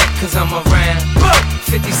 cause I'm around.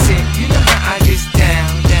 50 Cent, you know how I get down.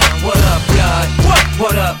 What up, blood?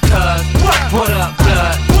 What up, cuz? What up,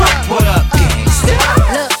 blood? What up, gangsta?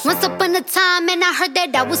 Look, the time and I heard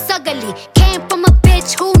that I was ugly. Came from a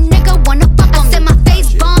bitch who nigga wanna fuck on me. Said my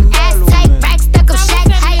face bomb, ass tight, rack stuck up, shack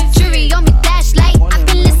height. Jury on me, flashlight. I've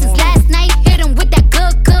been listening last night. Hit him with that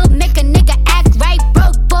good, make a nigga act right.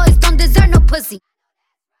 Broke boys don't deserve no pussy.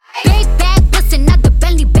 Big bag bustin' out the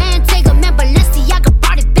belly band. Take a man, Balenciaga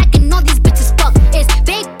brought it back and all these bitches fuck. It's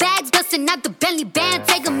big bags bustin' out the belly band.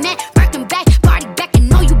 Take a man, working back, party back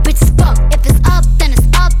and all you bitches fuck. If it's up, then it's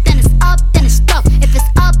up, then it's up, then it's stuff. If it's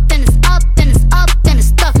up, then it's up, then it's up, then it's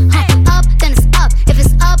stuff. Up, then it's up. If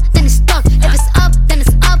it's up, then it's stuck. If it's up, then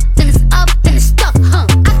it's up, then it's up, then it's stuff.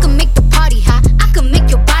 I can make the party hot. I can make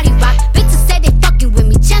your body rock. Bitches say they fucking with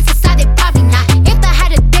me. Chances are they probably not. If I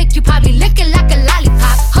had a dick, you probably lick it like a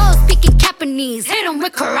lollipop. Hoes speaking Japanese, hit 'em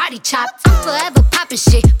with karate chops. I'm forever popping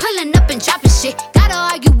shit, pulling up and dropping shit. Gotta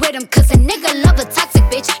argue with 'em cause a nigga love a toxic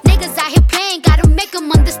bitch. Niggas out here playing, gotta make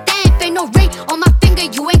 'em understand. If ain't no ring on my finger,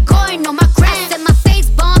 you ain't going on my gram. Said my face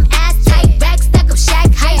bomb, ass tight, rack stuck up, shack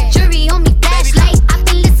height. Jury on me, flashlight. I've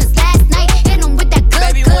been listening last night. Hit 'em with that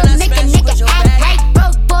good, make a nigga act right.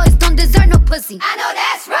 Broke boys don't deserve no pussy. I know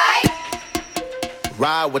that's right.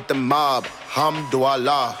 Ride with the mob,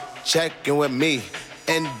 hamdulillah. Check in with me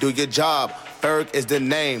and do your job. Ferg is the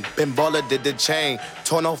name, Ben Baller did the chain.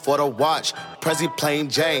 Torno for the watch, Prezi plain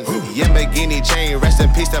Jane. Yamborghini chain, rest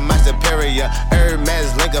in peace to my superior.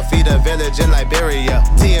 Hermes Linker feed a village in Liberia.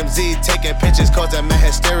 TMZ taking pictures causing my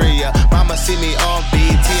hysteria. Mama see me on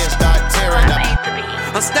BT and start tearing up.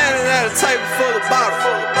 I'm standing at a table full of bottles.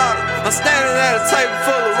 I'm standing at a table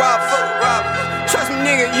full of robbers. Trust me,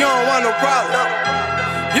 nigga, you don't want no problem.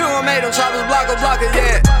 You gon' make them choppers block a,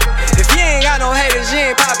 yeah. If you ain't got no haters, you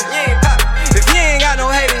ain't poppin'. If you ain't got no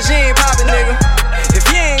haters, you ain't poppin', nigga. If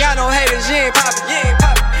you ain't got no haters, you ain't poppin'.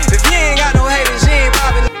 If you ain't got no haters, you ain't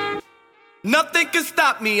poppin'. Nothing can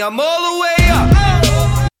stop me, I'm all the way up.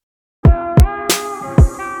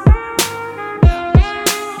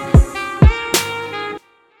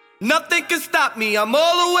 Nothing can stop me, I'm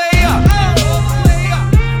all the way up.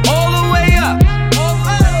 All the way up.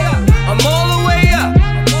 I'm all the way up.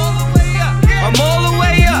 I'm all the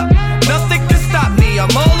way up. Nothing can stop me,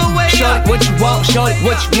 I'm all the way up. Shorty, what you want, shorty,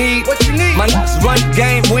 what you need. My niggas run the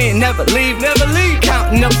game, we ain't never leave.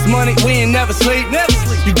 Counting up this money, we ain't never sleep.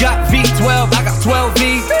 You got V12, I got 12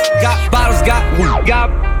 V's. Got bottles, got weed, got.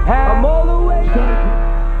 I'm all the way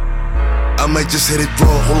up. I might just hit it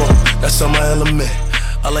raw, hold on, that's on my element.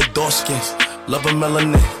 I like dark skins, love a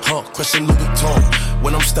melanin. Crushing Louis Vuitton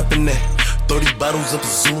when I'm stepping in. 30 bottles up a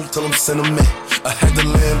Zoom till I'm sentiment. I had the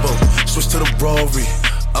Lambo, switch to the Rari.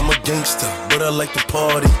 I'm a gangster, but I like to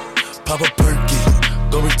party. Pop a perky,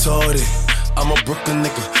 go retarded. I'm a Brooklyn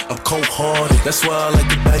nigga, I'm cold-hearted. That's why I like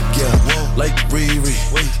the back, yeah, like Riri.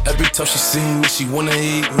 Every time she see me, she wanna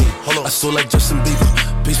eat me. I saw like Justin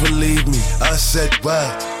Bieber, please believe me. I said,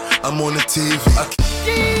 wow, I'm on the TV.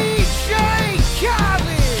 DJ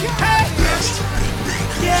Khaled, hey,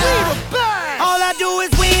 Yeah. All I do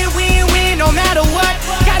is win, win, win, no matter what.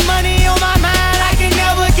 Got money on my mind, I can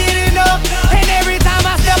never get enough. And every time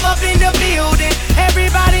I step up in the building,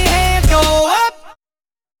 everybody hands go up.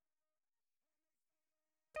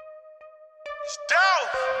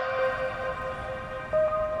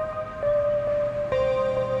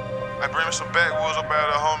 I bring me some backwoods up out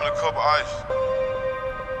of there, homie, and a cup of ice.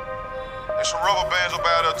 There's some rubber bands up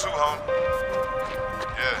out there too, homie.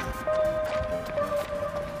 Yeah.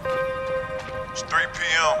 It's 3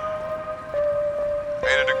 p.m.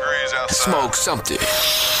 80 degrees outside. Smoke something. On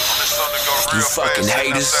this Sunday go real You fucking fast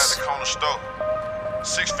haters. outside the corner store.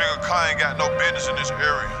 6-figure car ain't got no business in this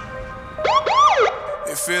area.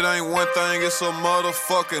 If it ain't one thing, it's a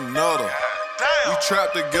motherfucking nutter. We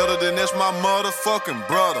trapped together, then that's my motherfucking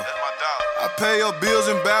brother. I pay her bills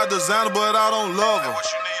and buy designer, but I don't love her.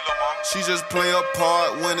 She just play a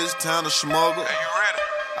part when it's time to smuggle.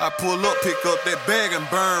 I pull up, pick up that bag and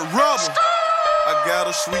burn rubber. I got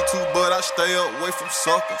a sweet tooth, but I stay away from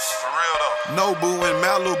suckers. For real though. Nobu and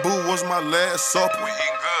Malibu was my last supper. We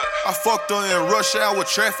eating good. I fucked her in rush hour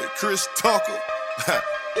traffic, Chris Tucker.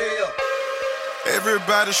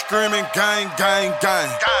 Everybody screaming, gang, gang, gang.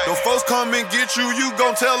 Them folks come and get you, you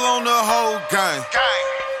gon' tell on the whole gang.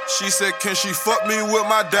 She said, can she fuck me with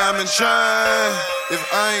my diamond chain? If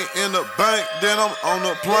I ain't in the bank, then I'm on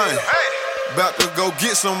the plane. About to go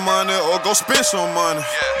get some money or go spend some money.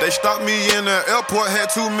 They stopped me in the airport, had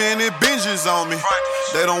too many binges on me.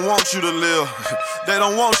 They don't want you to live, they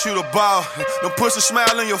don't want you to ball. Them push a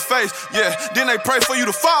smile in your face, yeah. Then they pray for you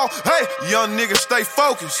to fall. Hey, young nigga, stay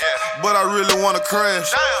focused. But I really wanna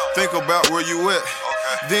crash. Think about where you at,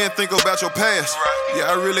 then think about your past.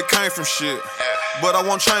 Yeah, I really came from shit, but I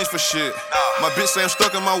won't change for shit. My bitch say I'm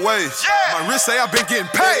stuck in my ways. My wrist say I've been getting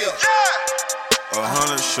paid.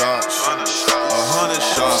 100 shots. 100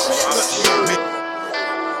 shots.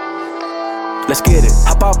 Let's get it.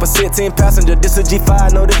 Hop off a 16 passenger. This a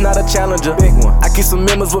G5, no, this not a Challenger. Big one. I keep some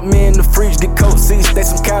members with me in the fridge. The coat seats, they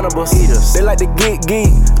some cannibals. Eaters. They like to geek.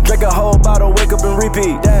 Drink a whole bottle, wake up and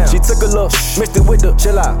repeat. Damn. She took a look, mixed it with the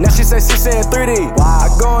chill out. Now she say she saying 3D. Wow. I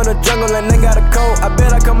go in the jungle and they got a coat. I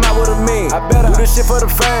bet I come out with a mean. I bet I do this shit for the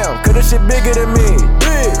fam, cause this shit bigger than me.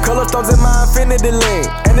 Big. Color stones in my infinity link.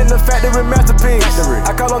 And in the factory masterpiece.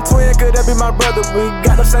 I call him twin, could that be my brother? We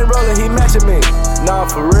got the same roller, he matching me. Nah,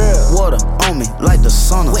 for real. Water on me like the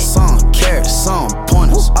sauna. Some carrots, some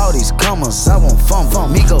pointers. All these commas, I won't fumble.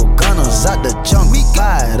 Me go gunners out the jungle.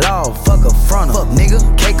 Buy it all, fuck a fronter. Fuck nigga,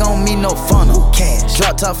 cake on me, no funnel. Cash,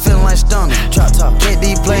 drop top feeling like stunner. Drop top, can't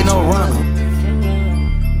be play no runner.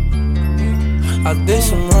 I did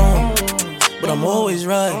some wrong, but I'm always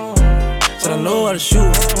right. Said I know how to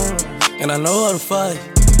shoot, and I know how to fight.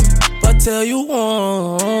 If I tell you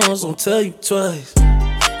once, I'll tell you twice.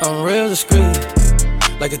 I'm real discreet,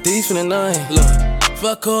 like a thief in the night. Look, if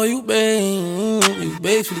I call you babe, you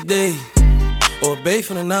babe for the day, or babe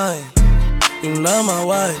for the night. You not my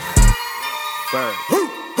wife. Bird.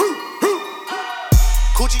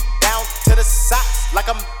 Coochie down to the socks, like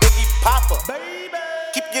I'm Biggie Popper.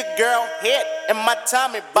 Keep your girl head in my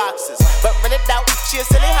Tommy boxes. But rent it out, she a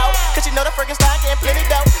silly hoe, cause she know the friggin' style getting plenty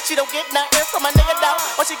dough. She don't get nothing from my nigga though.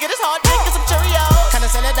 All she get is hard dick and some Cheerios.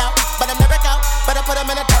 Kinda send it out, but I'm never out. But I put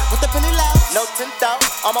them in the dirt with the penny low. No tint out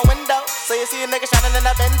on my window, so you see a nigga shining in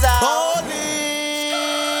the Benzo.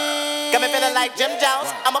 Got me feeling like Jim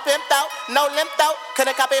Jones. I'm a pimp though, no limp though.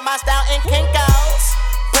 Couldn't copy my style in Kinko's.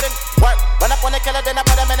 Put in work, run up on the killer, then I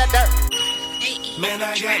put him in the dirt. Man,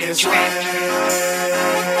 I got this swag.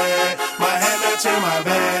 My hand up to my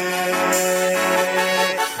back.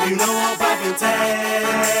 You know I'm poppin' tag.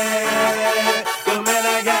 But man,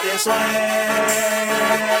 I got this swag.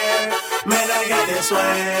 Man, I got this swag.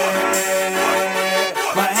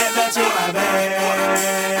 My hand up to my back.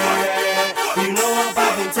 You know I'm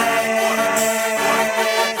poppin' tag.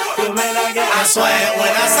 But man, I got this swag. I swear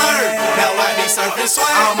when I surf, now I be surfing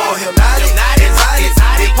swag. I'm on hypnotic,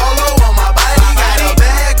 exotic, polo on my body. Got a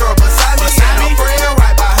bad girl beside me, and a friend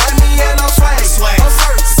right behind me, and I'm swag. I'm swag,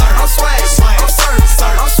 I'm swag, I'm surf,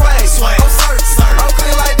 I'm swag, I'm surf, I'm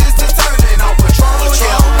clean like this detergent, on patrol,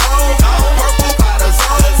 purple by the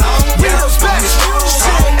zone, yeah, I'm strong,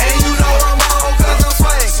 and you know I'm on, cause I'm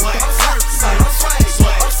swag,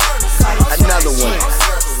 another one.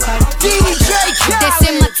 DJ Khaled. They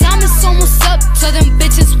say my time is almost up, so them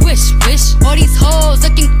bitches wish. All these hoes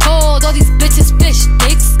looking cold, all these bitches fish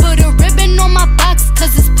dicks. Put a ribbon on my box,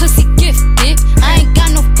 cause it's pussy gifted. I ain't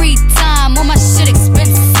got no free time, all my shit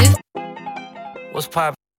expensive. What's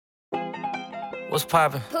poppin'? What's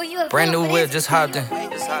poppin'? Brand new whip, just hopped in.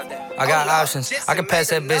 I got options, I can pass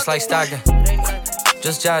that bitch like Stockton.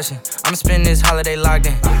 Just joshing, I'ma spend this holiday locked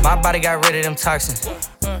in. My body got rid of them toxins.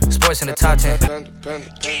 Sports in the top 10.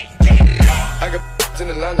 I got in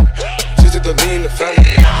Atlanta. She took the lean in the family.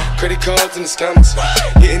 Credit cards in the scammers.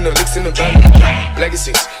 Hitting the licks in the van.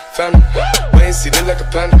 Legacies, family. Wait and see, they like a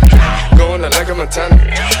panda. Going out like a Montana.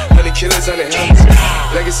 Honey killers on their hands.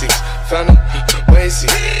 Legacies, family. Wait and see,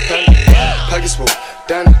 family. Pockets full,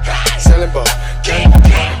 Danny. Selling ball, candy.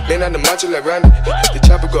 Been on the macho like Randy. The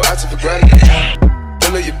chopper go out to for granted.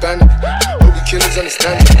 Pull up your bandit. Hope the killers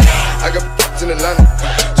understand it. I got in Atlanta.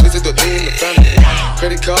 She took the lean in the family.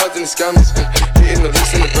 Credit cards and the scammers. Hitting the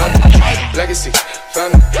leaks in the van. Legacy,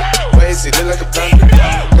 family. Wait and see, look like a panda.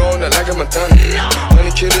 Going out like a Montana.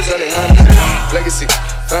 Honey killers on their hands. Legacy,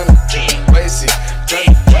 family. Wait and see,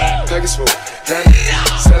 family. Package full, Danny.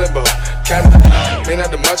 Selling ball, candy. Been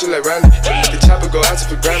out the macho like Randy. The chopper go out to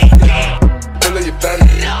for granted. Pull up your bandit.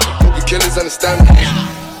 Hope the killers understand me.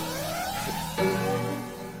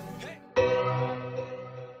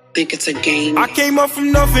 Think it's a game. I came up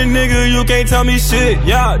from nothing, nigga, you can't tell me shit,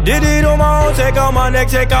 yeah. Did it on my own, take out my neck,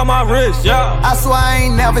 take out my wrist, yeah. I swear I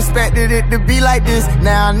ain't never expected it to be like this.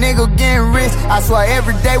 Now a nigga getting rich, I swear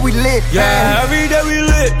every day we lit, yeah, man. Every day we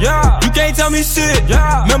lit, yeah. You can't tell me shit,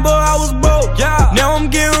 yeah. Remember I was broke, yeah. Now I'm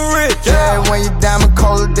getting rich, yeah. When you diamond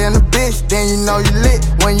colder than a bitch, then you know you lit.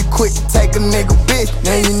 When you quit to take a nigga bitch,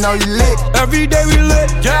 then you know you lit. Every day we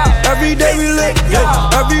lit, yeah. Every day we lit,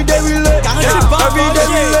 yeah. Every day we lit, yeah. Every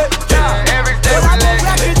day we lit. Yeah. Every day we lit,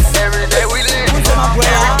 every day we lit, every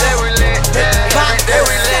day we lit, every day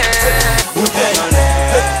we lit. Bouteille en l'air,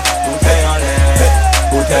 bouteille en l'air,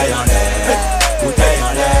 bouteille en l'air, bouteille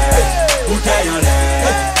en l'air, bouteille en l'air,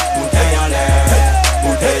 bouteille en l'air,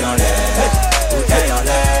 bouteille en l'air, bouteille en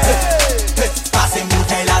l'air. Passez une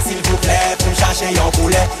bouteille là s'il vous plaît.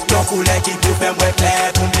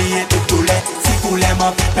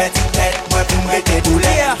 petit tête, moi pour m'arrêter boulet.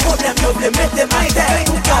 Problème yo vle mette ma tête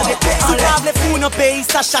pour arrêter en l'air. Si pas fou dans pays,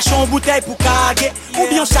 ça cherche en bouteille pour caguer. Ou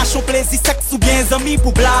bien cherche en plaisir sexe ou bien amis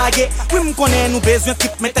pour blaguer. Oui m'connais nous besoin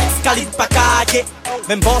type mais texte calibre pas caguer.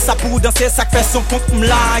 Même bon ça pour danser ça fait son compte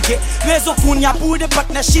m'laguer. Raison qu'on y a pour de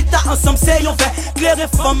partenaires chita ensemble c'est yon fait. Claire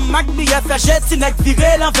femme Mac billet fait jet nèg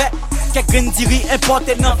virer l'envers. Quelqu'un diri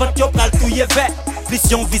importé dans votre yo pral tout y fait.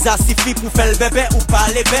 Vision visa suffit pour faire le bébé ou pas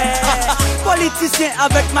les bébés. Politicien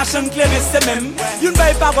avec machin clair c'est même. Y'une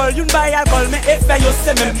baille parole, y'une baille alcool mais effet yo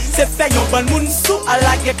c'est même. C'est fait yon bon moun sous à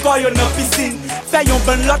la école yon dans piscine. Fait yon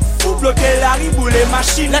bon lot pour bloquer la rue ou les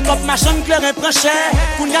machines. Les cop machin clair un prend cher.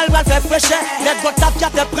 Kounyal va faire fraîcher. Les gars tap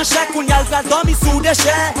te prend cher. Kounyal va dormir sous des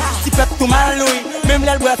chairs. Si fait tout mal oui, même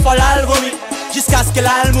les bois faut la vomir. Jusqu'à ce que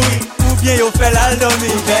l'al mouille. Ou bien yo fait l'al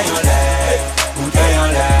dormir. Bouteille en l'air, bouteille en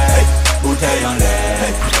l'air. Bouteille en l'air,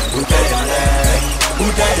 bouteille en l'air,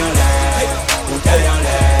 bouteille en l'air, bouteille en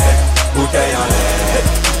l'air, bouteille en l'air,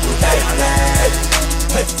 bouteille en l'air.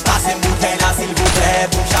 Passez une bouteille là s'il vous plaît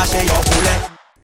pour chercher yon poulet.